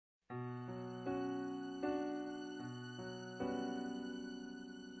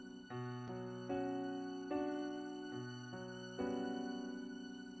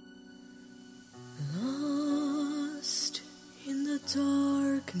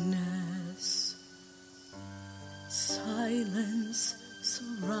darkness, silence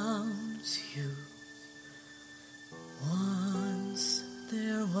surrounds you. Once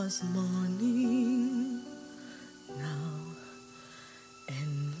there was morning, now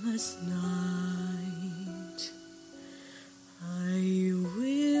endless night. I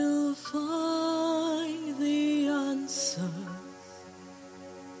will find the answer.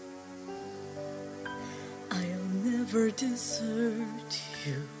 I'll never desert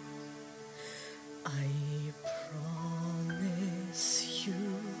you. I promise you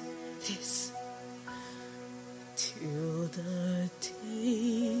this till the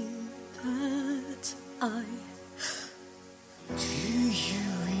day that I... Do you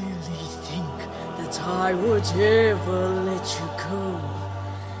really think that I would ever let you go?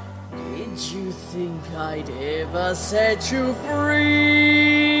 Did you think I'd ever set you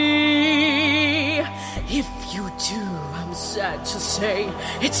free? If you do, I'm sad to say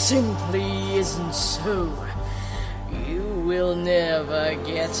it simply isn't so. You will never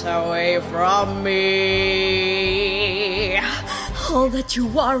get away from me. All that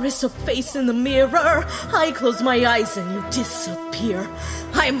you are is a face in the mirror. I close my eyes and you disappear.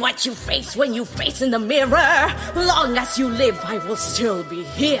 I'm what you face when you face in the mirror. Long as you live, I will still be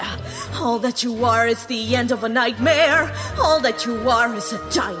here. All that you are is the end of a nightmare. All that you are is a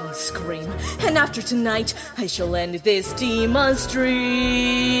dying scream. And after tonight, I shall end this demon's dream.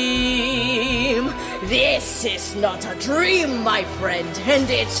 This is not a dream, my friend, and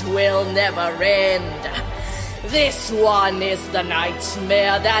it will never end. This one is the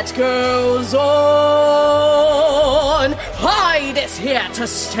nightmare that goes on. Hyde is here to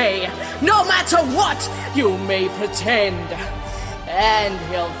stay, no matter what you may pretend. And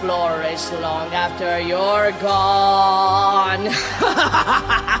he'll flourish long after you're gone.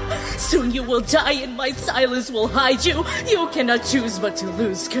 Soon you will die and my silence will hide you. You cannot choose but to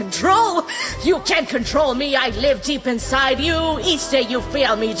lose control. You can't control me, I live deep inside you. Each day you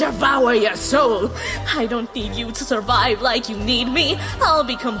fail me, devour your soul. I don't need you to survive like you need me. I'll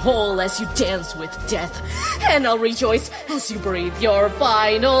become whole as you dance with death. And I'll rejoice as you breathe your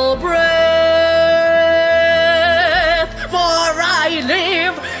final breath. For I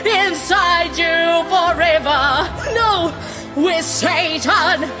live inside you forever. No, with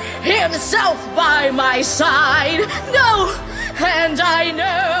Satan himself by my side. No, and I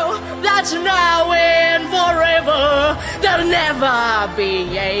know that now and forever they'll never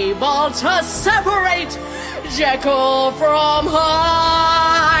be able to separate Jekyll from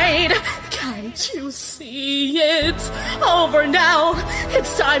Hyde. Can't you see it's over now?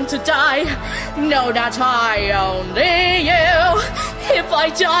 It's time to die. No, not I, only you. If I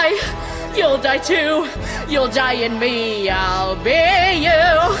die, you'll die too. You'll die in me, I'll be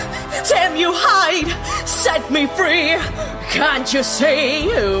you. Damn you, Hyde, set me free. Can't you see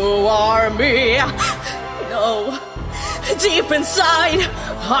you are me? No, deep inside,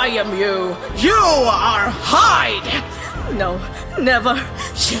 I am you. You are Hyde. No, never,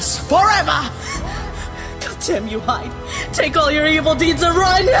 yes, forever. God damn you, Hyde. Take all your evil deeds and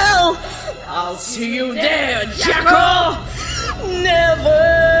run hell. I'll see you there, Jekyll.